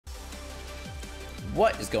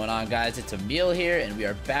What is going on, guys? It's Emil here, and we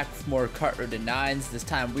are back with more Kart Wii 9s. This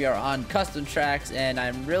time we are on custom tracks, and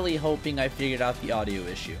I'm really hoping I figured out the audio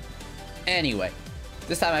issue. Anyway,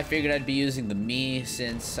 this time I figured I'd be using the Me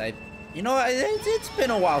since it's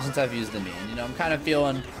been a while since I've used the Me. And, I'm kind of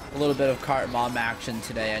feeling a little bit of Kart Mom action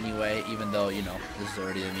today anyway, even though, this is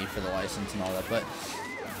already the Me for the license and all that. But,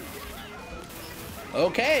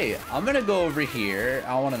 okay, I'm going to go over here.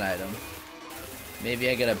 I want an item.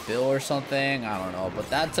 Maybe I get a bill or something. I don't know, but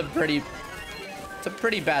it's a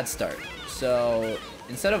pretty bad start. So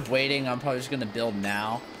instead of waiting, I'm probably just gonna build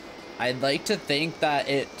now. I'd like to think that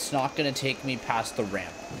it's not gonna take me past the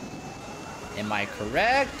ramp. Am I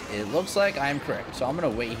correct? It looks like I'm correct. So I'm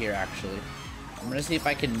gonna wait here actually. I'm gonna see if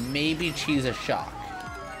I can maybe cheese a shock.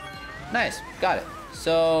 Nice, got it.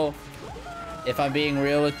 So if I'm being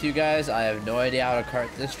real with you guys, I have no idea how to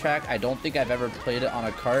kart this track. I don't think I've ever played it on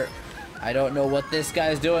a kart. I don't know what this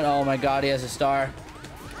guy's doing. Oh my god, he has a star.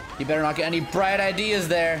 He better not get any bright ideas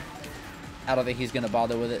there. I don't think he's gonna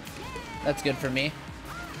bother with it. That's good for me.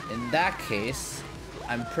 In that case,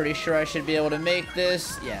 I'm pretty sure I should be able to make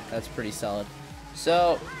this. Yeah, that's pretty solid.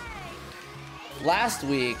 So, last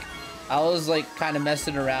week, I was like kind of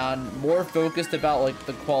messing around, more focused about like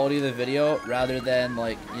the quality of the video rather than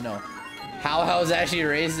like, how I was actually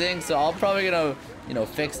racing. So I'm probably gonna,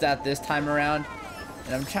 fix that this time around.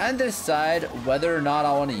 And I'm trying to decide whether or not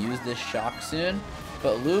I want to use this shock soon.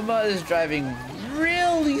 But Luma is driving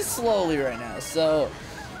really slowly right now. So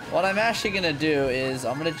what I'm actually going to do is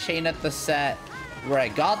I'm going to chain at the set where I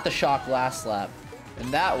got the shock last lap.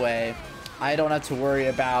 And that way I don't have to worry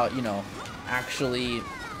about, actually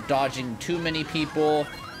dodging too many people.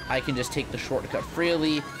 I can just take the shortcut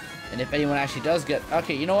freely. And if anyone actually does get...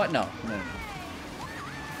 Okay, you know what? No.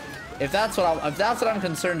 If that's what I'm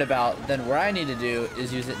concerned about, then what I need to do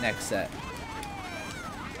is use it next set.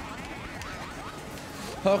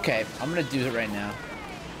 Okay, I'm gonna do it right now.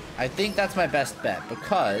 I think that's my best bet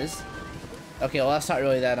because, okay, well that's not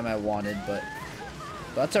really the item I wanted, but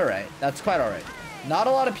that's all right. That's quite all right. Not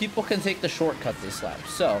a lot of people can take the shortcut this lap,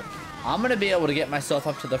 so I'm gonna be able to get myself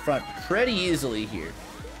up to the front pretty easily here.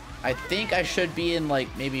 I think I should be in like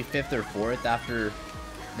maybe 5th or 4th after.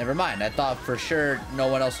 Never mind, I thought for sure no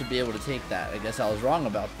one else would be able to take that. I guess I was wrong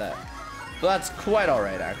about that. But that's quite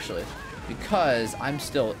alright, actually. Because I'm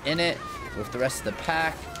still in it with the rest of the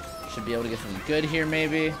pack. Should be able to get something good here,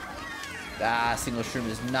 maybe. Single shroom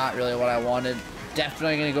is not really what I wanted.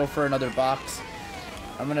 Definitely going to go for another box.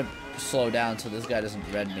 I'm going to slow down so this guy doesn't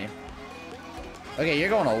red me. Okay, you're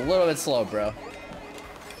going a little bit slow, bro.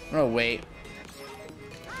 I'm going to wait.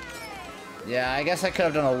 Yeah, I guess I could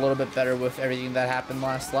have done a little bit better with everything that happened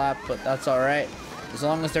last lap, but that's alright. As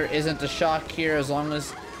long as there isn't a shock here, as long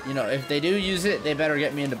as, if they do use it, they better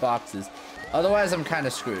get me into boxes. Otherwise, I'm kind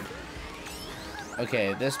of screwed.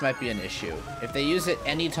 Okay, this might be an issue. If they use it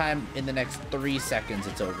anytime in the next 3 seconds,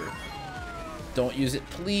 it's over. Don't use it,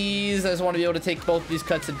 please. I just want to be able to take both these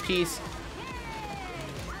cuts in peace.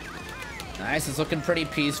 Nice, it's looking pretty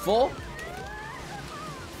peaceful.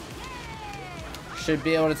 Should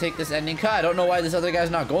be able to take this ending cut. I don't know why this other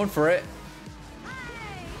guy's not going for it.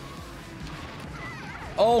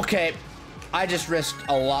 Okay. I just risked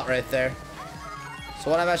a lot right there.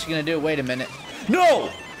 So what I'm actually going to do... Wait a minute.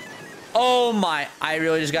 No! Oh my... I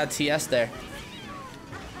really just got TS there.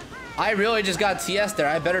 I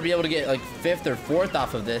better be able to get like 5th or 4th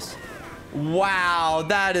off of this. Wow.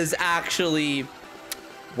 That is actually...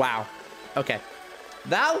 Wow. Okay.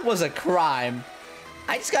 That was a crime.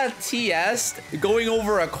 I just got TS'd going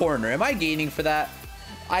over a corner. Am I gaining for that?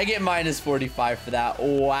 I get minus 45 for that.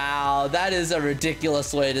 Wow, that is a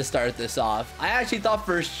ridiculous way to start this off. I actually thought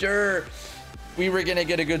for sure we were going to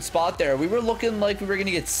get a good spot there. We were looking like we were going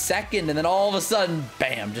to get second, and then all of a sudden,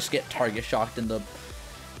 bam, just get target shocked in the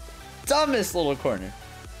dumbest little corner.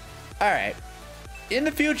 All right. In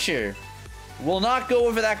the future, we'll not go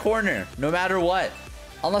over that corner, no matter what.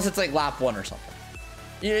 Unless it's like lap 1 or something.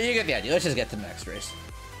 You get the idea. Let's just get to the next race.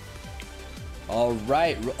 All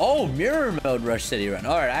right. Oh, mirror mode Rush City Run.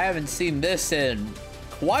 All right. I haven't seen this in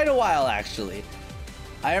quite a while, actually.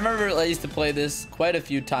 I remember I used to play this quite a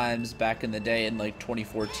few times back in the day in like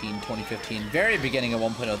 2014, 2015, very beginning of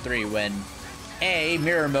 1.03 when A,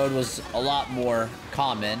 mirror mode was a lot more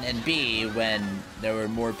common, and B, when there were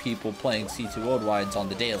more people playing C2 World Wides on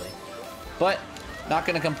the daily. But not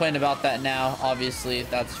going to complain about that now. Obviously,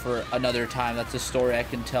 that's for another time. That's a story I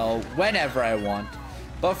can tell whenever I want.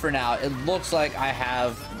 But for now, it looks like I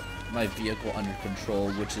have my vehicle under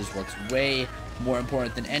control, which is what's way more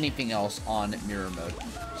important than anything else on mirror mode.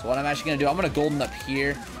 So what I'm actually going to do, I'm going to golden up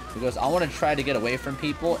here because I want to try to get away from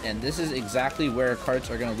people. And this is exactly where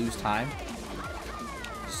carts are going to lose time.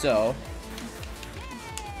 so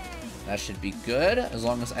that should be good as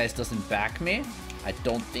long as Ice doesn't back me. I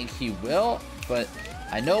don't think he will, but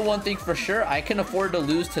I know one thing for sure. I can afford to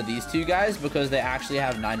lose to these two guys because they actually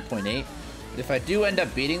have 9.8. If I do end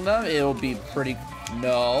up beating them, it'll be pretty...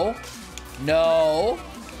 No. No.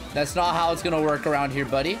 That's not how it's going to work around here,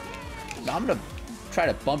 buddy. No, I'm going to try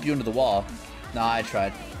to bump you into the wall. Nah, I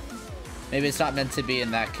tried. Maybe it's not meant to be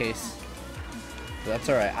in that case. But that's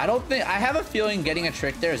all right. I don't think... I have a feeling getting a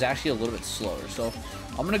trick there is actually a little bit slower. So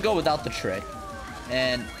I'm going to go without the trick.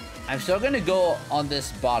 And I'm still going to go on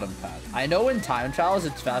this bottom path. I know in time trials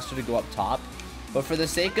it's faster to go up top. But for the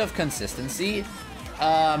sake of consistency...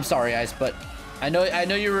 I'm sorry, Ice, but I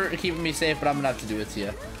know you were keeping me safe, but I'm going to have to do it to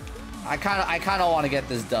you. I kind of want to get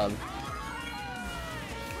this dub.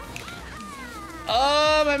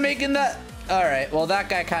 Am I making that? All right. Well, that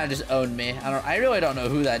guy kind of just owned me. I really don't know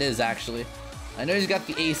who that is, actually. I know he's got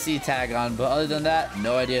the AC tag on, but other than that,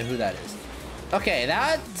 no idea who that is. Okay,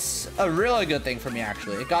 that's a really good thing for me,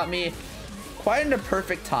 actually. It got me quite into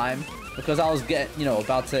perfect time because I was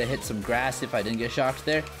about to hit some grass if I didn't get shocked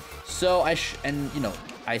there. So Ice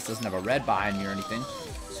doesn't have a red behind me or anything.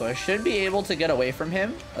 So I should be able to get away from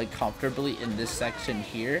him, like, comfortably in this section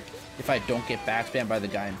here if I don't get backspammed by the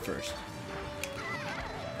guy in first.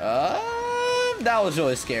 That was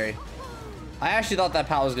really scary. I actually thought that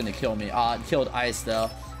pal was going to kill me. It killed Ice, though.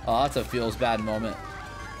 Oh, that's a feels bad moment.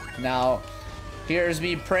 Now, here's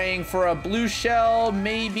me praying for a blue shell,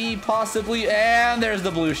 maybe, possibly, and there's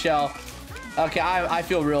the blue shell. Okay, I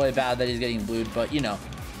feel really bad that he's getting blued, but, you know,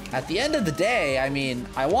 at the end of the day, I mean,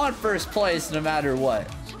 I want first place no matter what.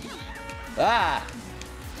 Ah!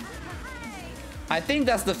 I think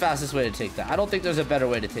that's the fastest way to take that. I don't think there's a better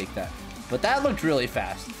way to take that. But that looked really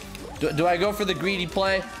fast. Do I go for the greedy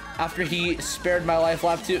play after he spared my life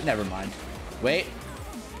lap 2? Never mind. Wait.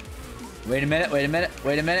 Wait a minute, wait a minute,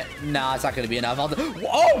 wait a minute. Nah, it's not going to be enough.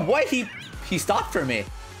 Oh, what? He stopped for me.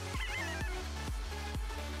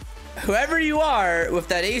 Whoever you are with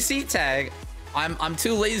that AC tag, I'm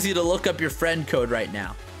too lazy to look up your friend code right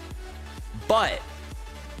now. But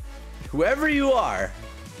whoever you are,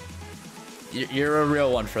 you're a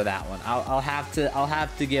real one for that one. I'll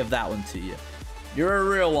have to give that one to you. You're a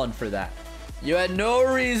real one for that. You had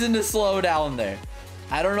no reason to slow down there.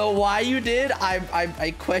 I don't know why you did.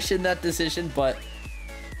 I question that decision, but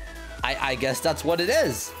I guess that's what it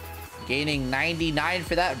is. Gaining 99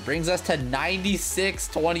 for that brings us to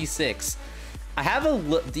 96.26. I have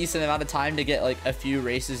a decent amount of time to get like a few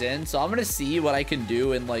races in, so I'm gonna see what I can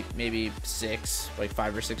do in like maybe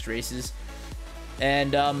 5 or 6 races.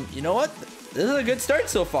 And you know what? This is a good start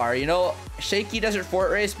so far. You know, shaky Desert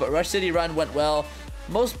Fort race, but Rush City Run went well.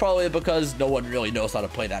 Most probably because no one really knows how to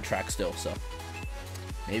play that track still. So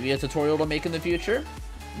maybe a tutorial to make in the future.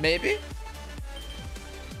 Maybe.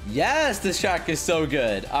 Yes, this track is so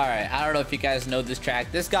good. All right, I don't know if you guys know this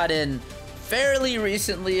track. This got in fairly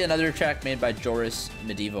recently, another track made by Joris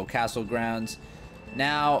Medieval Castle Grounds.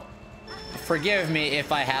 Now, forgive me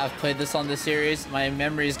if I have played this on the series. My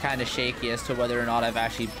memory is kind of shaky as to whether or not I've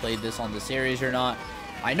actually played this on the series or not.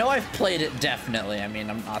 I know I've played it, definitely. I mean,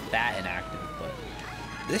 I'm not that inactive, but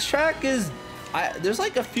this track is... there's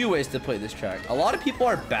like a few ways to play this track. A lot of people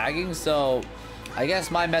are bagging, so I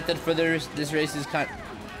guess my method for this race is kind of...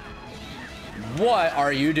 What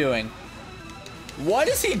are you doing? What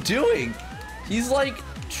is he doing? He's like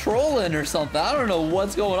trolling or something. I don't know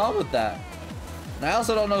what's going on with that. And I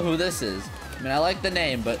also don't know who this is. I mean, I like the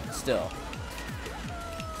name, but still.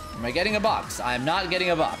 Am I getting a box? I'm not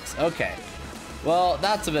getting a box. Okay. Well,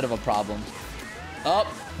 that's a bit of a problem. Oh,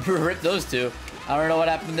 rip those two. I don't know what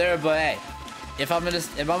happened there, but hey, if I'm gonna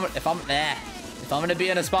be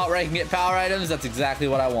in a spot where I can get power items, that's exactly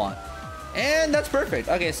what I want. And that's perfect.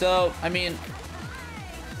 Okay, so I mean,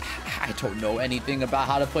 I don't know anything about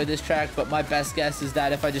how to play this track, but my best guess is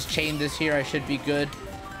that if I just chain this here, I should be good.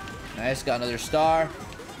 Nice, got another star.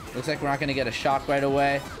 Looks like we're not gonna get a shock right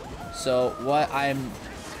away. So what I'm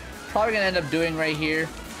probably gonna end up doing right here,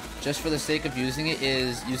 just for the sake of using it,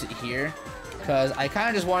 is use it here. Because I kind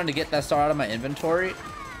of just wanted to get that star out of my inventory,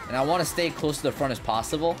 and I want to stay close to the front as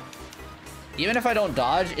possible. Even if I don't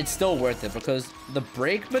dodge, it's still worth it, because the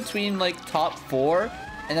break between like top 4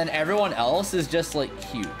 and then everyone else is just like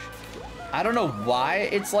huge. I don't know why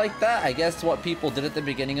it's like that. I guess what people did at the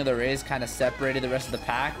beginning of the race kind of separated the rest of the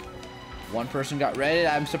pack. One person got redded.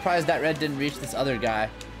 I'm surprised that red didn't reach this other guy,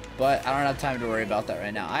 but I don't have time to worry about that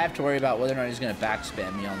right now. I have to worry about whether or not he's going to back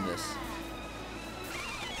spam me on this.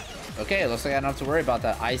 Okay, it looks like I don't have to worry about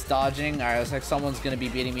that. Ice dodging. All right, looks like someone's going to be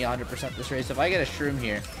beating me 100% this race. If I get a shroom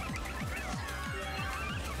here.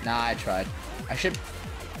 Nah, I tried. I should...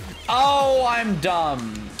 Oh, I'm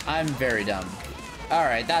dumb. I'm very dumb. All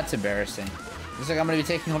right, that's embarrassing. Looks like I'm gonna be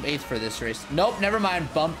taking home 8th for this race. Nope, never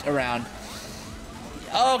mind. Bumped around.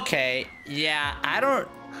 Okay, yeah, I don't.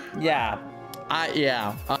 Yeah,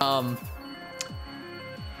 yeah.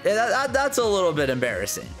 Yeah, that's a little bit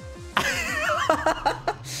embarrassing.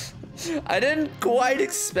 I didn't quite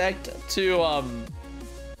expect to,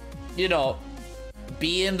 you know,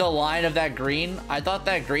 be in the line of that green. I thought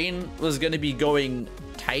that green was gonna be going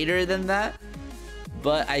tighter than that,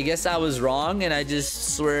 but I guess I was wrong and I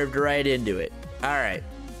just swerved right into it. All right,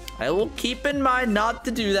 I will keep in mind not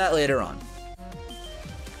to do that later on.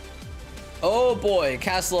 Oh boy,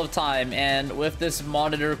 Castle of Time, and with this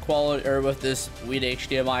monitor quality, or with this Wii to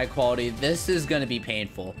HDMI quality, this is gonna be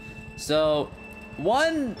painful. So,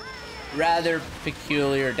 one rather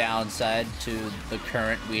peculiar downside to the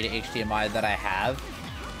current Wii to HDMI that I have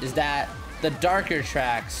is that the darker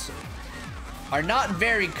tracks are not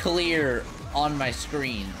very clear on my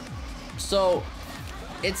screen. So,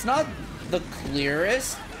 it's not the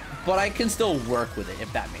clearest, but I can still work with it,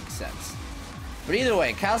 if that makes sense. But either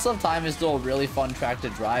way, Castle of Time is still a really fun track to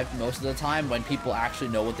drive most of the time when people actually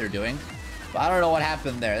know what they're doing. But I don't know what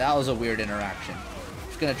happened there. That was a weird interaction.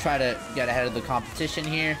 Just gonna try to get ahead of the competition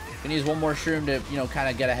here. Gonna use one more shroom to, you know, kind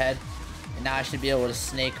of get ahead. And now I should be able to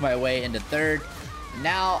snake my way into 3rd.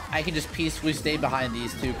 Now I can just peacefully stay behind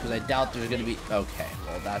these two because I doubt there's gonna be... Okay,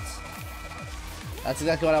 well that's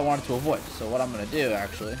exactly what I wanted to avoid. So what I'm gonna do,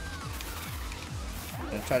 actually... I'm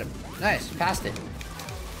gonna try to... Nice, passed it.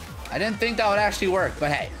 I didn't think that would actually work,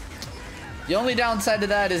 but hey. The only downside to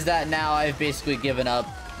that is that now I've basically given up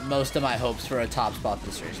most of my hopes for a top spot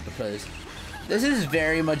this race, because this is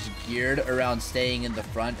very much geared around staying in the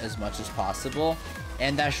front as much as possible,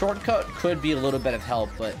 and that shortcut could be a little bit of help,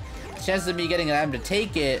 but the chances of me getting an item to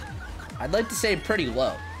take it, I'd like to say pretty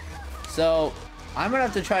low. So I'm gonna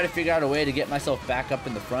have to try to figure out a way to get myself back up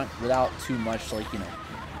in the front without too much, like, you know,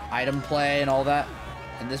 item play and all that.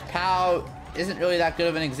 And this POW isn't really that good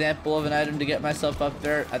of an example of an item to get myself up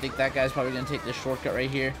there. I think that guy's probably gonna take this shortcut right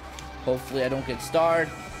here. Hopefully I don't get starred.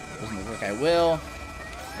 Doesn't look like I will.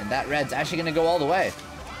 And that red's actually gonna go all the way.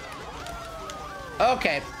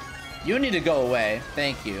 Okay, you need to go away.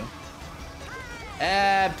 Thank you.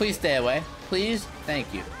 Please stay away. Please,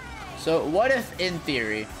 thank you. So what if, in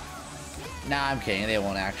theory... Nah, I'm kidding. They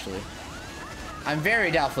won't actually. I'm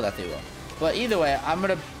very doubtful that they will. But either way, I'm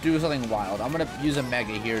gonna do something wild. I'm gonna use a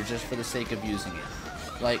mega here just for the sake of using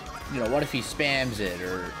it. Like, you know, what if he spams it,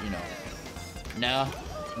 or, you know...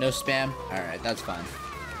 No spam? Alright, that's fine.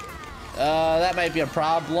 That might be a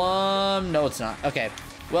problem. No, it's not. Okay.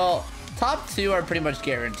 Well, top 2 are pretty much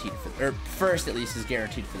guaranteed, or first at least is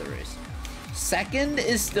guaranteed for the race. Second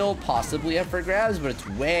is still possibly up for grabs, but it's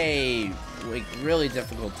way, like, really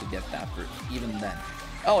difficult to get that for even then.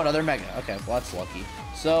 Oh, another mega. Okay, well, that's lucky.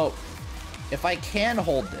 So, if I can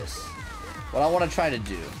hold this, what I want to try to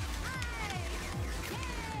do...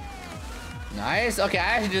 Nice. Okay, I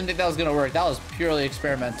actually didn't think that was going to work. That was purely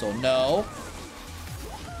experimental. No.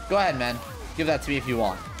 Go ahead, man. Give that to me if you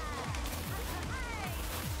want.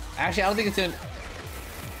 Actually, I don't think it's in...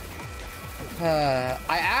 I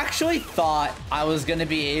actually thought I was going to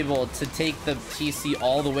be able to take the TC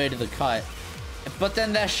all the way to the cut. But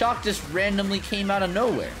then that shock just randomly came out of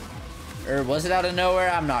nowhere. Or was it out of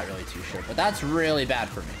nowhere? I'm not really too sure. But that's really bad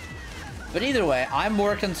for me. But either way, I'm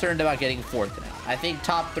more concerned about getting 4th now. I think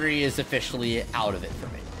top 3 is officially out of it for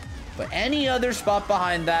me. But any other spot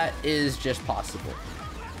behind that is just possible.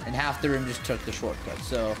 And half the room just took the shortcut.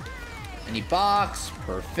 So, any box,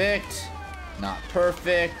 perfect. Not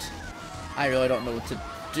perfect. I really don't know what to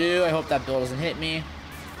do. I hope that bill doesn't hit me.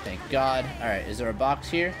 Thank God. Alright, is there a box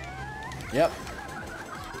here? Yep.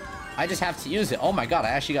 I just have to use it. Oh my God, I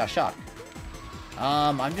actually got shocked.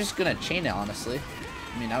 I'm just gonna chain it, honestly.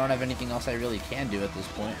 I mean, I don't have anything else I really can do at this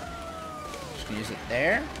point. Just gonna use it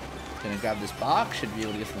there. Gonna grab this box. Should be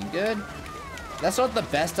able to get something good. That's not the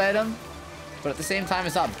best item, but at the same time,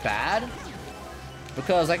 it's not bad,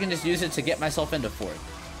 because I can just use it to get myself into 4th.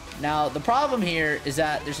 Now, the problem here is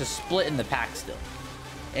that there's a split in the pack still.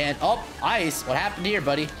 And, oh, Ice, what happened here,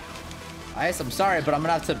 buddy? Ice, I'm sorry, but I'm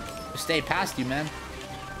gonna have to stay past you, man.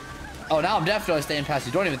 Oh, now I'm definitely staying past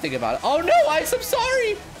you. Don't even think about it. Oh, no, Ice, I'm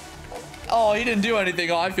sorry. Oh, he didn't do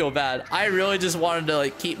anything. Oh, I feel bad. I really just wanted to,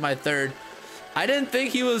 like, keep my 3rd. I didn't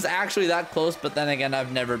think he was actually that close, but then again,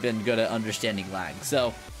 I've never been good at understanding lag.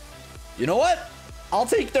 So, you know what? I'll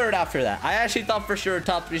take 3rd after that. I actually thought for sure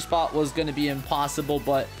top 3 spot was going to be impossible,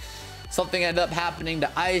 but something ended up happening to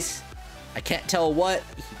Ice. I can't tell what.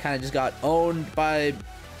 He kind of just got owned by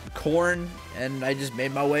Corn, and I just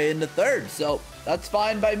made my way into 3rd. So, that's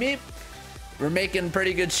fine by me. We're making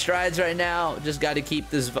pretty good strides right now. Just got to keep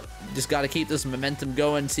this momentum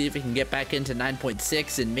going. See if we can get back into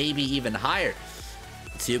 9.6 and maybe even higher.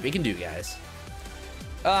 Let's see what we can do, guys.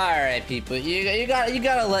 All right, people. You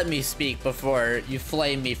gotta let me speak before you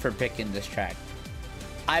flame me for picking this track.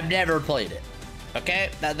 I've never played it.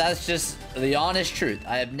 Okay, that's just the honest truth.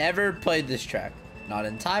 I have never played this track. Not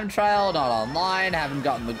in time trial, not online. Haven't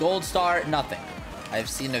gotten the gold star. Nothing. I've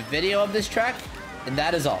seen a video of this track, and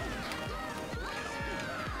that is all.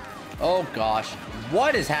 Oh gosh,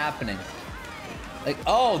 what is happening? Like,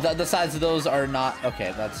 oh, the sides of those are not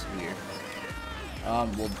okay. That's weird.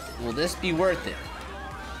 Will this be worth it?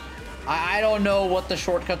 I don't know what the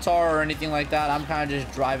shortcuts are or anything like that. I'm kind of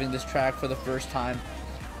just driving this track for the first time.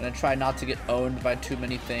 I'm gonna try not to get owned by too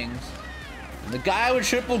many things. And the guy with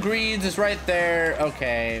triple greens is right there.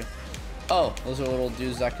 Okay. Oh, those are little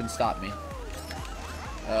dudes that can stop me.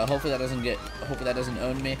 Hopefully that doesn't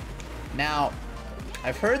own me. Now,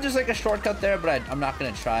 I've heard there's like a shortcut there, but I'm not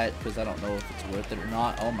gonna try it because I don't know if it's worth it or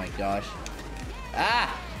not. Oh my gosh.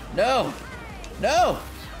 Ah! No! No!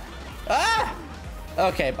 Ah!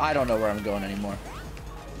 Okay, I don't know where I'm going anymore.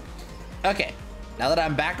 Okay, now that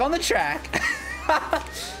I'm back on the track.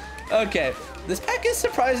 Okay, this pack is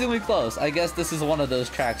surprisingly close. I guess this is one of those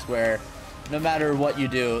tracks where no matter what you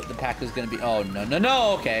do, the pack is gonna be, oh no, no,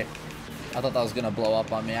 no, okay. I thought that was gonna blow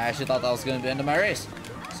up on me. I actually thought that was gonna be the end of my race.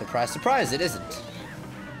 Surprise, surprise, it isn't.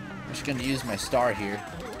 I'm just gonna use my star here.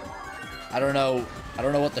 I don't know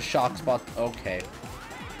what the shock spot, okay.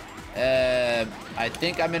 I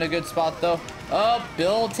think I'm in a good spot though. Oh,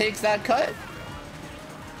 Bill takes that cut.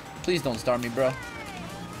 Please don't star me, bro.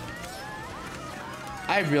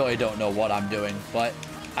 I really don't know what I'm doing, but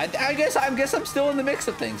I guess I'm still in the mix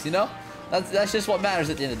of things, you know? That's just what matters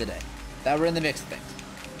at the end of the day. That we're in the mix of things.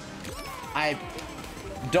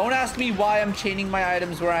 Don't ask me why I'm chaining my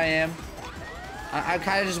items where I am. I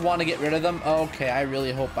kind of just want to get rid of them. Okay, I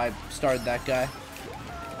really hope I started that guy.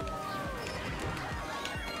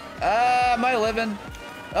 Am I living?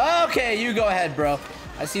 Okay, you go ahead, bro.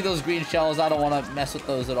 I see those green shells. I don't want to mess with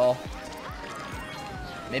those at all.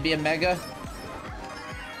 Maybe a mega?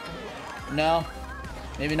 No.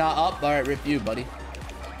 Maybe not up. All right, rip you, buddy.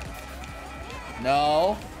 No.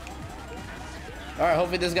 All right,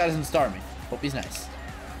 hopefully this guy doesn't star me. Hope he's nice.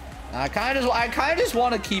 I kind of just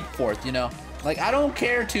want to keep fourth, you know? Like, I don't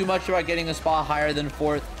care too much about getting a spot higher than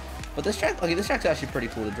fourth. But this track, okay, this track's actually pretty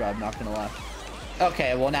cool to drive, not gonna lie.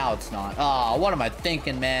 Okay, well, now it's not. Oh, what am I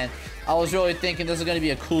thinking, man? I was really thinking this is going to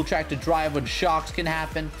be a cool track to drive when shocks can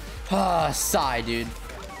happen. Ah, sigh, dude.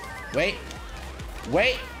 Wait.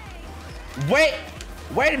 Wait. Wait.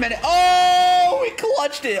 Wait a minute. Oh, we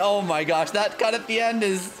clutched it. Oh, my gosh. That cut at the end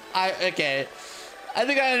is... okay. I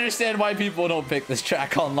think I understand why people don't pick this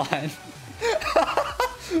track online.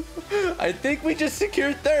 I think we just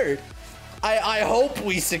secured third. I hope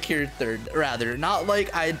we secured third, rather. Not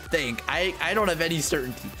like I think. I don't have any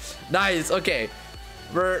certainty. Nice. Okay.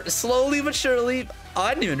 We're slowly but surely... Oh,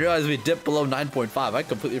 I didn't even realize we dipped below 9.5. I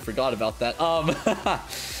completely forgot about that.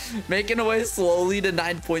 Making our way slowly to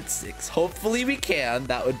 9.6. Hopefully we can.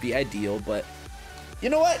 That would be ideal. But you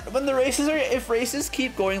know what? When the races are... If races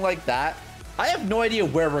keep going like that, I have no idea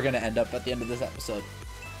where we're going to end up at the end of this episode.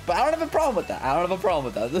 But I don't have a problem with that. I don't have a problem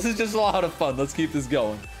with that. This is just a lot of fun. Let's keep this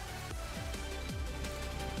going.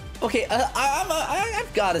 Okay,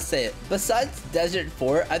 I've got to say it. Besides Desert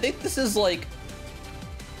Fort, I think this is like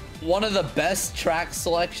one of the best track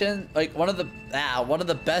selection, like one of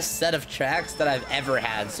the best set of tracks that I've ever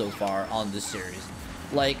had so far on this series.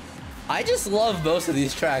 Like, I just love most of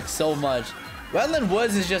these tracks so much. Wetland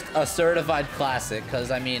Woods is just a certified classic,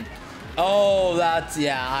 because I mean, oh, that's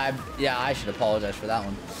I should apologize for that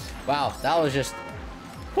one. Wow, that was just,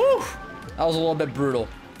 whew, that was a little bit brutal.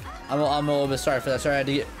 I'm a little bit sorry for that. Sorry I had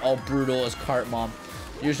to get all brutal as Kart Mom.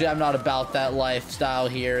 Usually I'm not about that lifestyle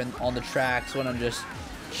here and on the tracks when I'm just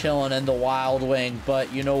chilling in the Wild Wing.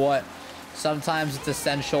 But you know what? Sometimes it's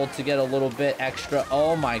essential to get a little bit extra.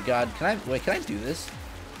 Oh my God. Can I do this?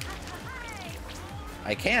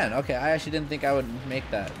 I can. Okay, I actually didn't think I would make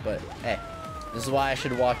that. But hey, this is why I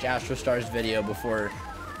should watch Astrostar's video before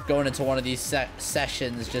going into one of these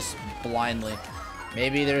sessions just blindly.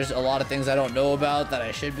 Maybe there's a lot of things I don't know about that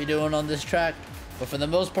I should be doing on this track. But for the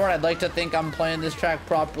most part, I'd like to think I'm playing this track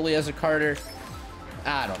properly as a karter.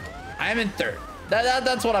 I don't know. I'm in third.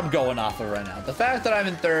 That's what I'm going off of right now. The fact that I'm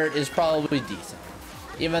in third is probably decent.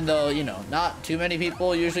 Even though, you know, not too many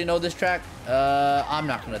people usually know this track. I'm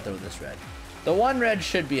not going to throw this red. The one red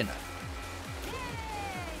should be enough.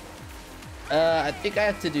 I think I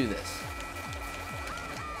have to do this.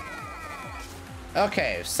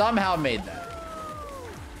 Okay, somehow made that.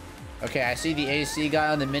 Okay, I see the AC guy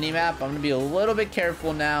on the mini-map. I'm going to be a little bit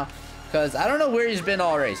careful now because I don't know where he's been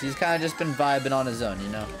all race. He's kind of just been vibing on his own, you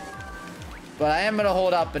know? But I am going to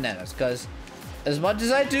hold out bananas because as much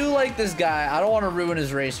as I do like this guy, I don't want to ruin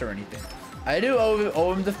his race or anything. I do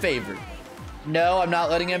owe him the favor. No, I'm not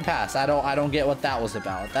letting him pass. I don't get what that was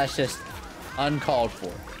about. That's just uncalled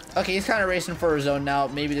for. Okay, he's kind of racing for his own now.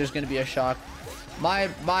 Maybe there's going to be a shock.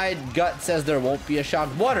 My gut says there won't be a shock.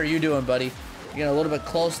 What are you doing, buddy? You're getting a little bit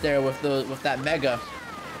close there with that mega.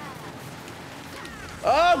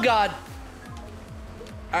 Oh, God.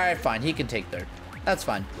 All right, fine. He can take third. That's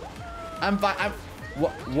fine. I'm fine.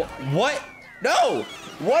 What? No!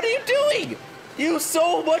 What are you doing? You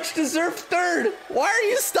so much deserve third. Why are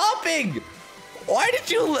you stopping? Why did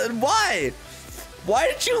you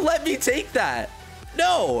let me take that?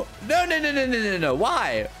 No.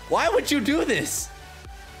 Why? Why would you do this?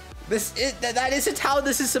 That isn't how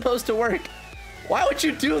this is supposed to work. Why would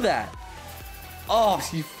you do that? Oh,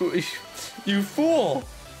 you fool.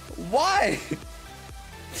 Why?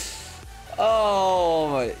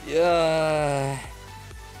 Oh my,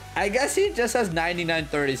 I guess he just has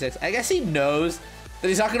 99.36. I guess he knows that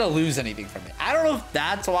he's not going to lose anything from it. I don't know if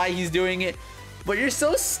that's why he's doing it, but you're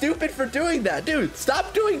so stupid for doing that. Dude,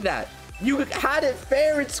 stop doing that. You had it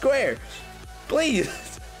fair and square.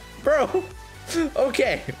 Please. Bro.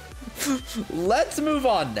 Okay. Let's move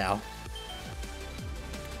on now.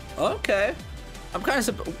 Okay. I'm kind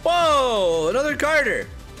of whoa, another Carter.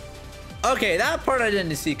 Okay, that part I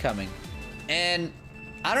didn't see coming. And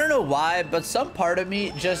I don't know why, but some part of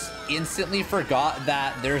me just instantly forgot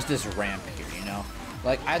that there's this ramp here, you know?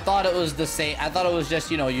 Like, I thought it was the same. I thought it was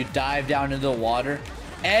just, you know, you dive down into the water.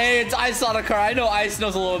 Hey, it's Ice on a car. I know Ice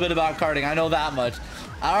knows a little bit about karting. I know that much.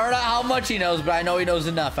 I don't know how much he knows, but I know he knows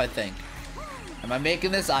enough, I think. Am I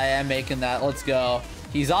making this? I am making that. Let's go.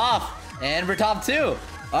 He's off. And we're top 2.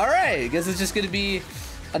 All right. I guess it's just going to be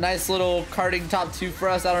a nice little karting top 2 for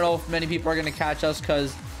us. I don't know if many people are going to catch us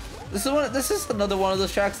because this is another one of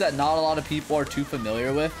those tracks that not a lot of people are too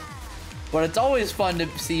familiar with. But it's always fun to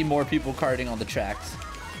see more people karting on the tracks.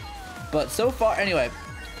 But so far, anyway,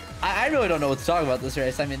 I really don't know what to talk about this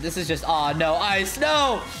race. I mean, this is just, oh no, Ice,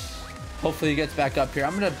 no! Hopefully he gets back up here.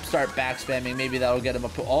 I'm gonna start back spamming. Maybe that'll get him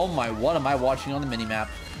up. Oh my, what am I watching on the mini map?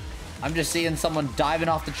 I'm just seeing someone diving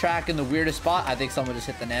off the track in the weirdest spot. I think someone just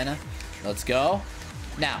hit the Nana. Let's go.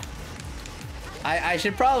 Now, I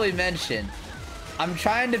should probably mention, I'm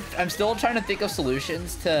still trying to think of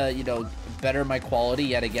solutions to, you know, better my quality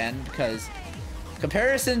yet again, because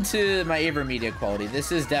comparison to my Avermedia quality,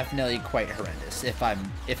 this is definitely quite horrendous if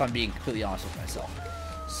I'm being completely honest with myself.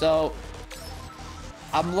 So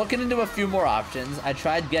I'm looking into a few more options. I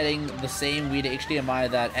tried getting the same Wii to HDMI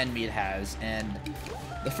that NMead has, and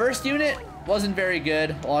the first unit wasn't very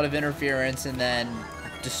good, a lot of interference and then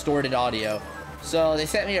distorted audio. So they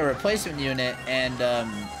sent me a replacement unit, and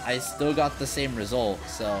I still got the same result.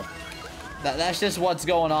 So that's just what's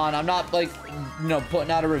going on. I'm not, like, you know, putting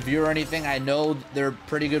out a review or anything. I know they're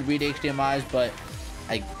pretty good Wii to HDMIs, but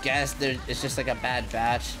I guess it's just like a bad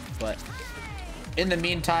batch. But in the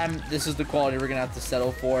meantime, this is the quality we're gonna have to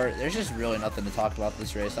settle for. There's just really nothing to talk about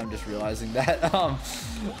this race. I'm just realizing that.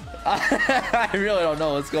 I really don't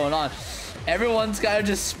know what's going on. Everyone's kind of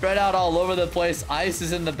just spread out all over the place. Ice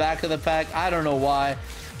is in the back of the pack. I don't know why.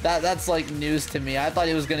 That's like news to me. I thought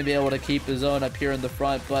he was going to be able to keep his own up here in the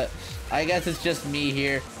front, but I guess it's just me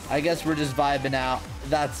here. I guess we're just vibing out.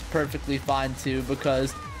 That's perfectly fine too,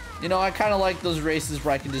 because, you know, I kind of like those races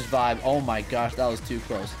where I can just vibe. Oh my gosh, that was too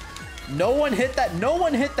close. No one hit that. No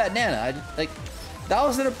one hit that Nana. That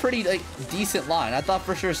was in a pretty, like, decent line. I thought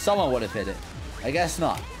for sure someone would have hit it. I guess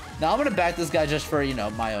not. Now I'm going to back this guy just for, you know,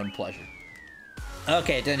 my own pleasure.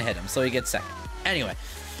 Okay, it didn't hit him, so he gets second. Anyway,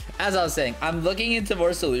 as I was saying, I'm looking into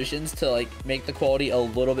more solutions to, like, make the quality a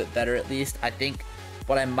little bit better at least. I think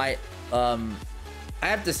what I might, I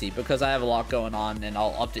have to see because I have a lot going on, and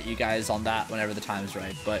I'll update you guys on that whenever the time is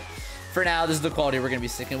right. But for now, this is the quality we're going to be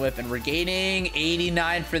sticking with, and we're gaining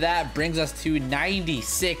 89 for that. Brings us to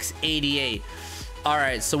 96.88. All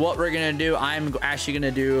right, so what we're going to do, I'm actually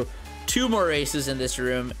going to do 2 more races in this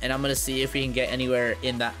room, and I'm going to see if we can get anywhere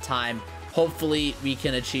in that time. Hopefully, we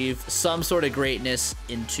can achieve some sort of greatness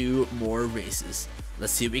in 2 more races.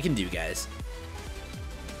 Let's see what we can do, guys.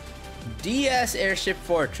 DS Airship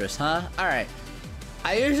Fortress, huh? All right.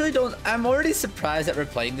 I usually don't... I'm already surprised that we're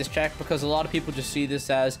playing this track because a lot of people just see this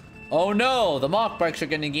as, oh no, the mock bikes are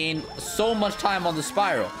going to gain so much time on the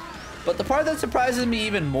spiral. But the part that surprises me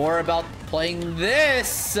even more about playing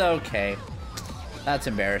this... Okay. That's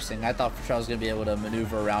embarrassing. I thought for sure I was going to be able to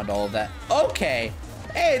maneuver around all of that. Okay.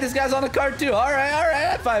 Hey, this guy's on a cart too. All right.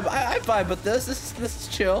 I vibe with this. This is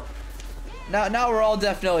chill. Now we're all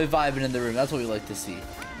definitely vibing in the room. That's what we like to see.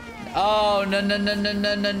 Oh, no, no, no, no,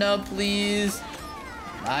 no, no, no, please.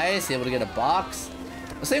 Nice, able to get a box.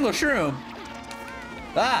 A single shroom.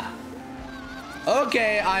 Ah.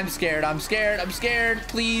 Okay, I'm scared. I'm scared. I'm scared.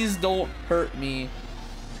 Please don't hurt me,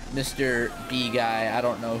 Mr. B guy. I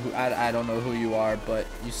don't know who I don't know who you are, but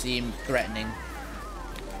you seem threatening.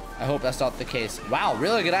 I hope that's not the case. Wow,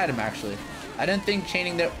 really good item actually. I didn't think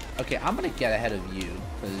chaining there. Okay, I'm gonna get ahead of you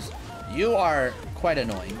because you are quite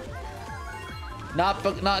annoying. I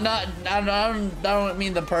don't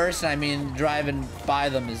mean the person. I mean driving by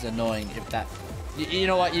them is annoying. If that, you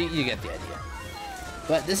know what, you get the idea.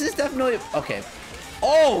 But this is definitely okay.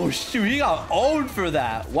 Oh shoot, he got owned for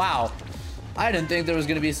that. Wow, I didn't think there was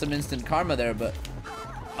gonna be some instant karma there, but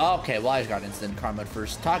okay. Well, I just got instant karma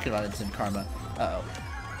first. Talking about instant karma. Uh-oh.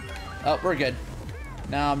 Oh, we're good.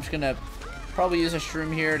 Now I'm just gonna probably use a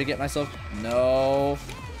shroom here to get myself. No.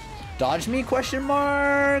 Dodge me? Question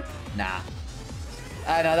mark. Nah.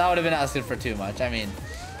 I know that would have been asking for too much. I mean,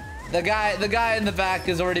 the guy in the back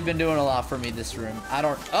has already been doing a lot for me this room. I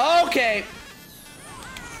don't. Okay.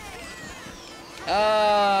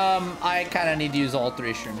 I kind of need to use all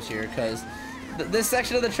 3 shrooms here because this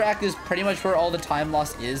section of the track is pretty much where all the time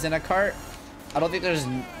loss is in a cart. I don't think there's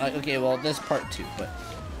okay. Well, this part too, but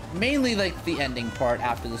mainly like the ending part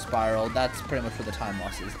after the spiral. That's pretty much where the time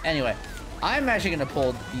loss is. Anyway, I'm actually gonna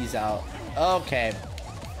pull these out. Okay.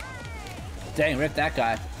 Dang, rip that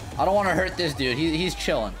guy. I don't want to hurt this dude. He's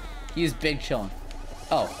chilling. He's big chilling.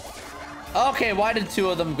 Oh. Okay, why did 2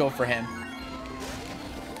 of them go for him?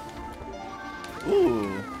 Ooh.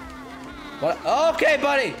 What? Okay,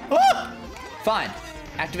 buddy. Woo! Fine.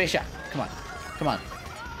 Activate shot. Come on. Come on.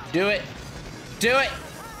 Do it. Do it.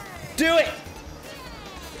 Do it.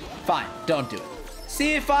 Fine. Don't do it.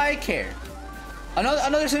 See if I care.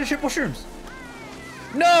 Another set of triple shrooms.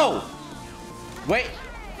 No. Wait.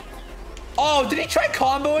 Oh, did he try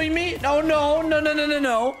comboing me? No, no, no, no, no, no,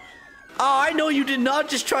 no. Oh, I know you did not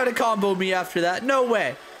just try to combo me after that. No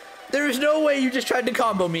way. There is no way you just tried to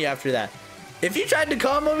combo me after that. If you tried to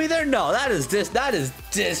combo me there, no, that is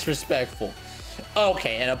disrespectful.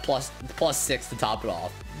 Okay, and a plus 6 to top it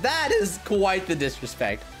off. That is quite the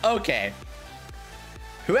disrespect. Okay.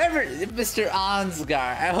 Whoever, Mr. Ansgar,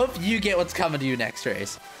 I hope you get what's coming to you next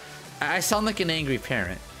race. I sound like an angry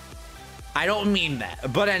parent. I don't mean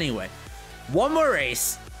that, but anyway. One more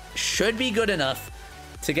race should be good enough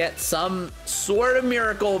to get some sort of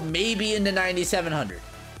miracle, maybe into 9,700.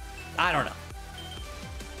 I don't know.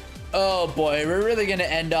 Oh boy, we're really gonna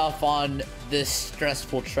end off on this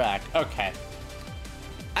stressful track. Okay.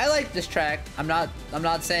 I like this track. I'm not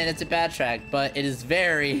saying it's a bad track, but it is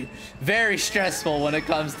very, very stressful when it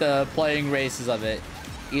comes to playing races of it.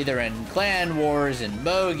 Either in clan wars and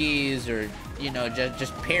mogies or, you know,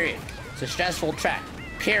 just period. It's a stressful track,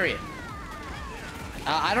 period.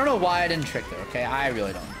 I don't know why I didn't trick there, okay? I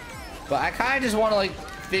really don't. But I kind of just want to, like,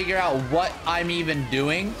 figure out what I'm even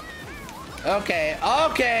doing. Okay,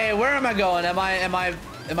 okay, where am I going? Am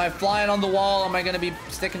I flying on the wall? Am I going to be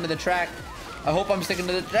sticking to the track? I hope I'm sticking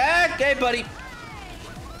to the track. Hey, buddy.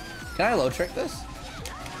 Can I low trick this?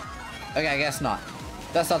 Okay, I guess not.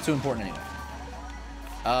 That's not too important anyway.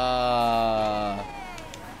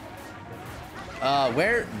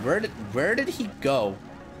 Where did he go?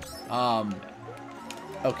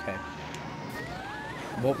 Okay.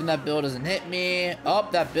 I'm hoping that bill doesn't hit me. Oh,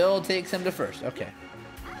 that bill takes him to first. Okay.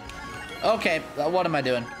 Okay, what am I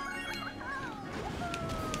doing?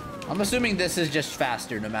 I'm assuming this is just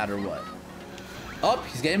faster no matter what. Oh,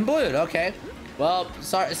 he's getting blued. Okay. Well,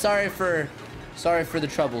 sorry for the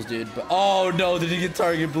troubles, dude. But oh no, did he get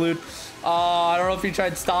target blued? Oh, I don't know if he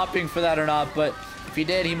tried stopping for that or not, but if he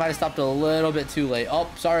did, he might have stopped a little bit too late. Oh,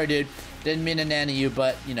 sorry, dude. Didn't mean to nanny you,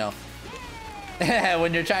 but you know.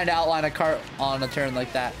 When you're trying to outline a cart on a turn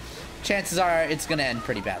like that, chances are it's gonna end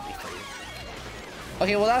pretty badly for you.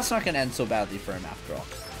 Okay, well that's not gonna end so badly for him after all.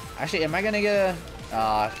 Actually, am I gonna get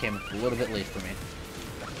a... came a little bit late for me.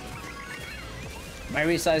 Am I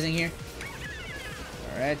resizing here?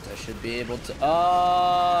 Alright, I should be able to...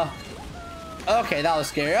 okay, that was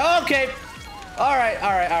scary. Okay!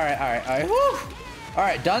 Alright. Woo!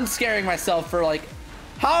 Alright, done scaring myself for like...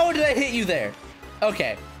 How did I hit you there?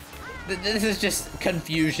 Okay. This is just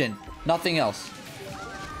confusion. Nothing else.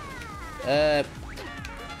 I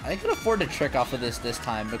can afford to trick off of this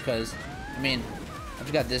time because, I mean, I've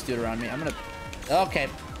just got this dude around me. I'm gonna... Okay.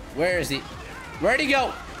 Where is he? Where'd he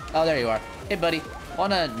go? Oh, there you are. Hey, buddy.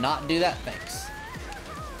 Wanna not do that? Thanks.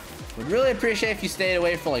 Would really appreciate if you stayed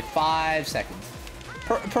away for like 5 seconds.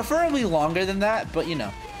 Preferably longer than that, but you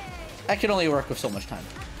know. I can only work with so much time.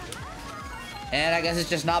 And I guess it's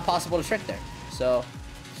just not possible to trick there. So,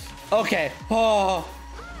 okay. Oh,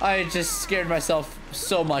 I just scared myself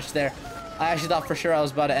so much there. I actually thought for sure I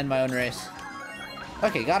was about to end my own race.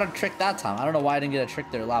 Okay, got a trick that time. I don't know why I didn't get a trick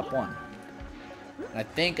there lap 1. I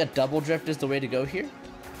think a double drift is the way to go here.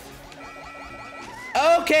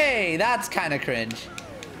 Okay, that's kind of cringe.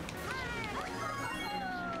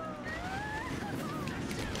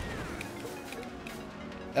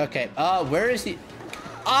 Okay, where is he?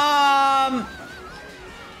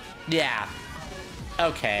 Yeah.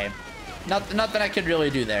 Okay. Nothing I could really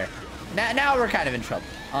do there. Now we're kind of in trouble.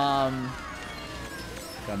 Got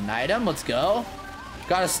an item, let's go.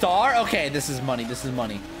 Got a star? Okay, this is money, this is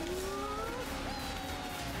money.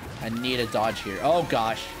 I need a dodge here. Oh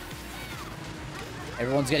gosh.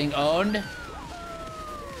 Everyone's getting owned. I'm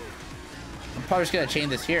probably just gonna chain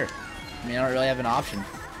this here. I mean, I don't really have an option.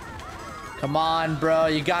 Come on, bro,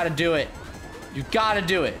 you gotta do it. You gotta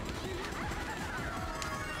do it.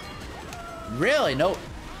 Really? Nope.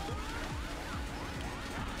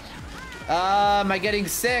 Am I getting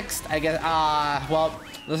 6th? I guess, well,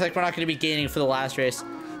 looks like we're not gonna be gaining for the last race.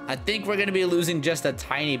 I think we're gonna be losing just a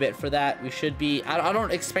tiny bit for that. We should be, I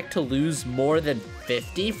don't expect to lose more than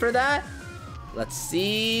 50 for that. Let's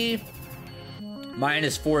see.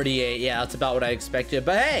 Minus 48. Yeah, that's about what I expected.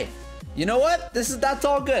 But hey, you know what? That's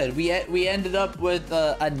all good. We ended up with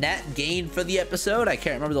a net gain for the episode. I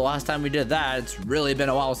can't remember the last time we did that. It's really been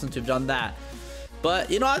a while since we've done that. But,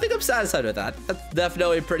 you know, I think I'm satisfied with that. That's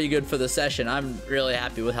definitely pretty good for the session. I'm really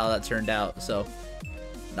happy with how that turned out. So,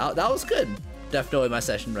 that was good. Definitely my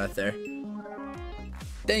session right there.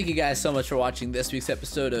 Thank you guys so much for watching this week's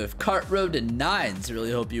episode of Kart Road to Nines.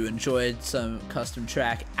 Really hope you enjoyed some custom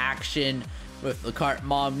track action with the Kart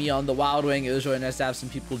Mom, me on the Wild Wing. It was really nice to have some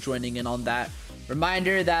people joining in on that.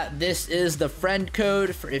 Reminder that this is the friend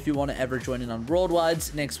code for if you want to ever join in on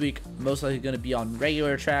Worldwides. Next week, most likely going to be on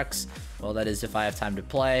regular tracks. Well, that is if I have time to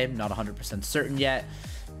play. I'm not 100% certain yet.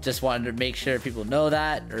 Just wanted to make sure people know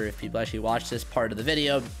that, or if people actually watch this part of the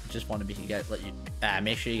video, just want to make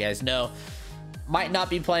sure you guys know. Might not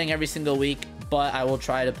be playing every single week, but I will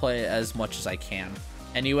try to play as much as I can.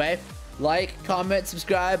 Anyway, like, comment,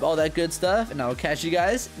 subscribe, all that good stuff, and I will catch you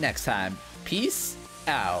guys next time. Peace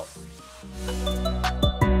out.